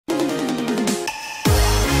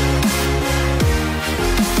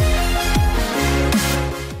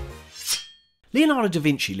Leonardo da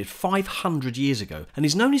Vinci lived 500 years ago and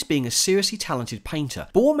is known as being a seriously talented painter,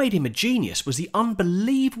 but what made him a genius was the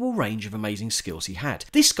unbelievable range of amazing skills he had.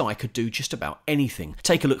 This guy could do just about anything.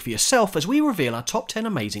 Take a look for yourself as we reveal our top 10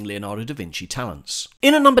 amazing Leonardo da Vinci talents.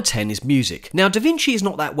 In at number 10 is music. Now, Da Vinci is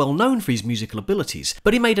not that well known for his musical abilities,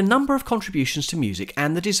 but he made a number of contributions to music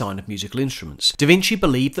and the design of musical instruments. Da Vinci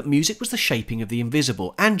believed that music was the shaping of the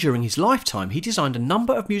invisible, and during his lifetime he designed a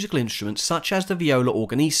number of musical instruments such as the viola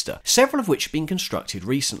organista, several of which have been constructed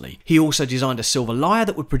recently. He also designed a silver lyre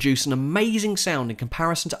that would produce an amazing sound in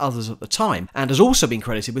comparison to others at the time, and has also been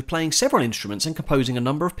credited with playing several instruments and composing a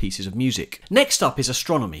number of pieces of music. Next up is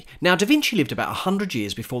astronomy. Now, Da Vinci lived about 100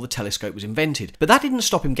 years before the telescope was invented, but that didn't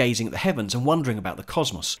stop him gazing at the heavens and wondering about the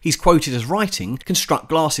cosmos. He's quoted as writing, "Construct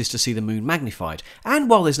glasses to see the moon magnified," and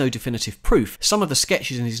while there's no definitive proof, some of the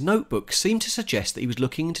sketches in his notebook seem to suggest that he was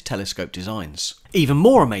looking into telescope designs. Even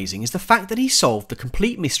more amazing is the fact that he solved the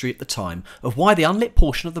complete mystery at the time of why the unlit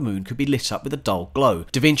portion of the moon could be lit up with a dull glow.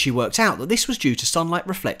 Da Vinci worked out that this was due to sunlight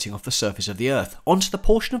reflecting off the surface of the Earth onto the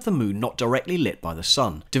portion of the moon not directly lit by the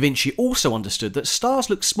sun. Da Vinci also understood that stars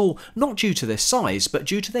look small not due to their size, but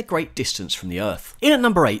due to their great distance from the Earth. In at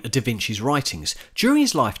number 8 are Da Vinci's writings. During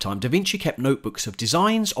his lifetime, Da Vinci kept notebooks of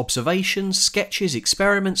designs, observations, sketches,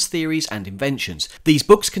 experiments, theories, and inventions. These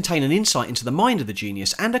books contain an insight into the mind of the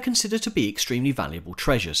genius and are considered to be extremely valuable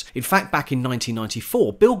treasures. In fact, back in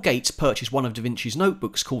 1994, Bill Gates purchased one of Da Vinci's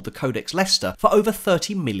notebooks called the Codex Leicester for over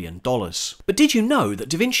 $30 million. But did you know that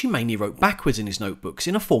Da Vinci mainly wrote backwards in his notebooks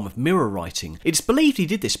in a form of mirror writing? It's believed he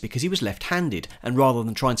did this because he was left-handed, and rather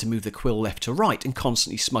than trying to move the quill left to right and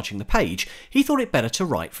constantly smudging the page, he thought it better to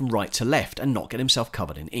write from right to left and not get himself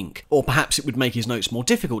covered in ink. Or perhaps it would make his notes more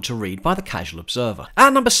difficult to read by the casual observer.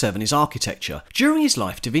 At number 7 is architecture. During his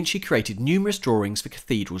life, Da Vinci created numerous drawings for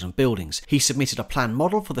cathedrals and buildings. He submitted a planned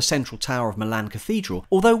model for the central tower of Milan Cathedral,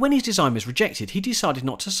 although when his design was rejected, he decided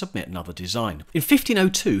not to submit another design. In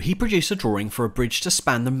 1502, he produced a drawing for a bridge to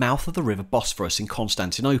span the mouth of the river Bosphorus in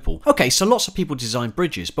Constantinople. Okay, so lots of people designed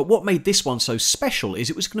bridges, but what made this one so special is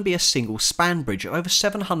it was going to be a single span bridge of over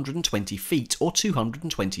 720 feet or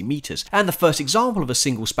 220 metres, and the first example of a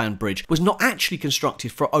single span bridge was not actually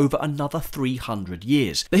constructed for over another 300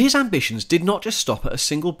 years. But his ambitions did not just stop at a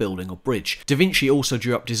single building or bridge. Da Vinci also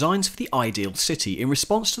drew up designs for the ideal city in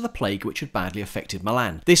response to the plague which had badly affected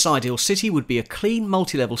Milan. This ideal city would be a clean,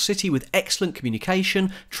 multi-level city with excellent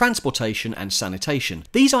communication, transportation and sanitation.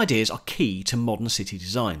 These ideas are key to modern city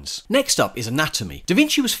designs. Next up is anatomy. Da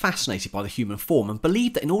Vinci was fascinated by the human form and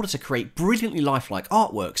believed that in order to create brilliantly lifelike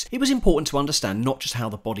artworks, it was important to understand not just how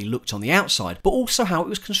the body looked on the outside, but also how it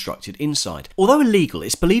was constructed inside. Although illegal,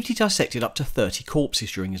 it's believed he dissected up to 30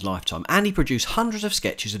 corpses during his lifetime, and he produced hundreds of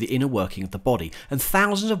sketches of the inner working of the body and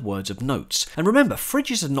thousands of words of notes. And remember,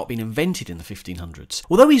 fridges had not been invented in the 1500s.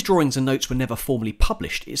 Although his drawings and notes were never formally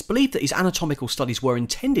published, it's believed that his anatomical studies were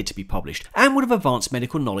intended to be published and would have advanced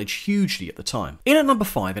medical knowledge hugely at the time. In at number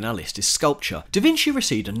 5 in our list is sculpture. Da Vinci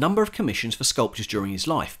received a number of commissions for sculptures during his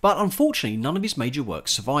life, but unfortunately none of his major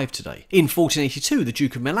works survive today. In 1482, the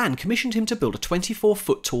Duke of Milan commissioned him to build a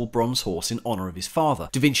 24-foot tall bronze horse in honour of his father.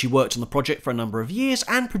 Da Vinci worked on the project for a number of years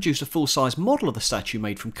and produced a full-size model of the statue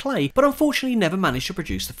made from clay, but unfortunately never managed to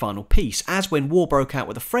produce the final piece, as when war broke out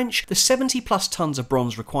with the French, the 70+ tons of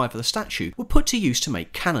bronze required for the statue were put to use to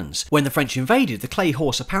make cannons. When the French invaded, the clay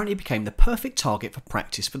horse apparently became the perfect target for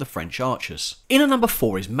practice for the French archers. In at number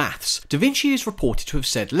 4 is maths. Da Vinci is reported to have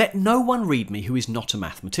said, "Let no one read me who is not a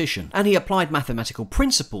mathematician," and he applied mathematical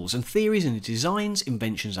principles and theories in his designs,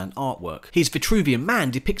 inventions and artwork. His Vitruvian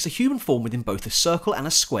Man depicts a human form within both a circle and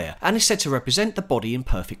a square, and is said to represent the body in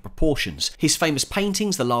perfect proportions. His famous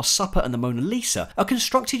paintings, The Last Supper and the Mona Lisa, are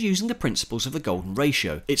constructed using the principles of the golden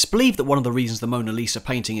ratio. It's believed that one of the reasons the Mona Lisa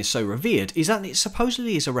painting is so revered is that it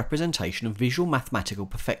supposedly is a representation of visual mathematical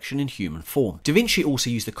perfection in human form. Da Vinci also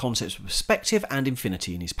used the concepts of perspective and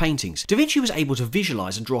infinity in his paintings. Da Vinci was able to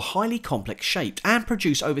visualise and draw highly complex shapes and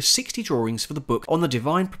produce over 60 drawings for the book on the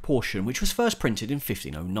divine proportion, which was first printed in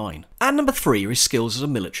 1509. At number 3 are his skills as a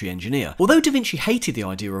military engineer. Although Da Vinci hated the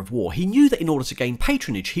idea of war, he knew that in order to gain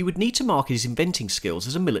patronage he would need to market his inventing skills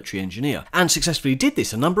as a military engineer, and successfully did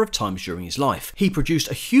this a number of times during his life. He produced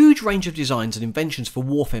a huge range of designs and inventions for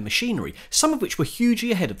warfare machinery, some of which were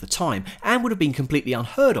hugely ahead of the time and would have been completely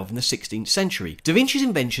unheard of in the 16th century. Da Vinci's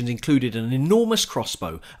inventions included an enormous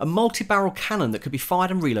crossbow, a multi-barrel cannon that could be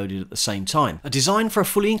fired and reloaded at the same time, a design for a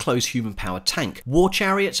fully enclosed human-powered tank, war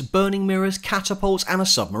chariots, burning mirrors, catapults and a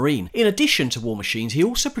submarine. In addition to war machines, he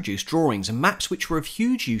also produced drawings and maps which were of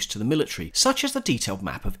huge use to the military, such as the detailed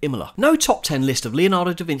map of Imola. No top 10 list of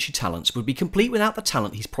Leonardo da Vinci talents would be complete without the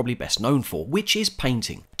talent he's probably best known for, which is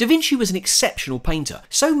painting. Da Vinci was an exceptional painter,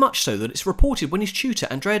 so much so that it's reported when his tutor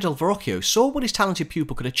Andrea del Verrocchio saw what his talented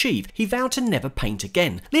pupil could achieve, he vowed to never paint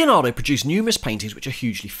again. Leonardo produced numerous paintings which are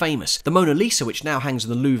hugely famous. The Mona Lisa, which now hangs in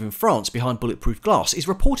the Louvre in France behind bulletproof glass, is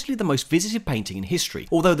reportedly the most visited painting in history,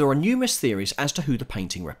 although there are numerous theories as to who the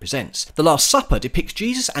painting represents. The Last Supper depicts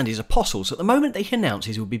Jesus and his apostles at the moment that he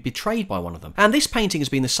announces he will be betrayed by one of them, and this painting has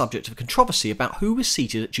been the subject of controversy about who was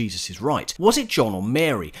seated at Jesus' right. Was it John or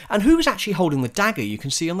Mary? And who was actually holding the dagger you can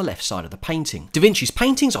see on the left side of the painting? Da Vinci's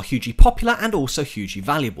paintings are hugely popular and also hugely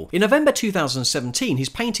valuable. In November 2017, his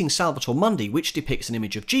painting Salvator Mundi, which depicts an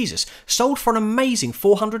image of Jesus, sold for an amazing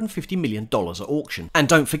 $450 million at auction. And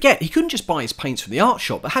don't forget, he couldn't just buy his paints from the art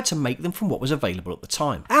shop, but had to make them from what was available at the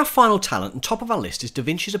time. Our final talent and top of our list is Da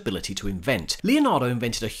Vinci's ability to invent. Leonardo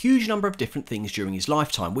invented a huge number of different things during his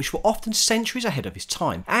lifetime, which were often centuries ahead of his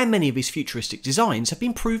time, and many of his futuristic designs have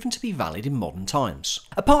been proven to be valid in modern times.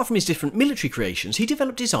 Apart from his different military creations, he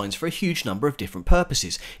developed designs for a huge number of different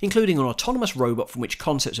purposes, including an autonomous robot from which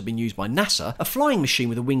concepts have been used by NASA, a flying machine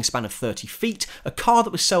with a wingspan of 30 feet, a car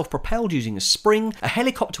that was self-propelled using a spring, a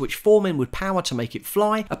helicopter which 4 men would power to make it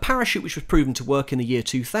fly, a parachute which was proven to work in the year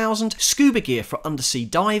 2000, scuba gear for undersea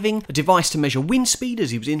diving, a device to measure wind speed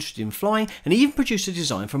as he was interested in flying, and he even produced a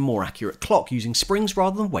design for a more accurate clock using springs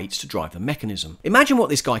rather than weights to drive the mechanism. Imagine what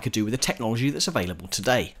this guy could do with the technology that's available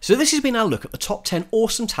today. So this has been our look at the top 10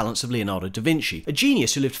 awesome talents of Leonardo da Vinci, a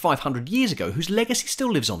genius who lived 500 years ago whose legacy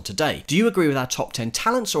still lives on today. Do you agree with our top 10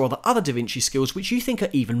 talents, or are there other Da Vinci skills which you think are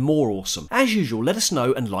even more awesome? As usual, let us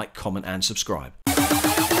know and like, comment and subscribe.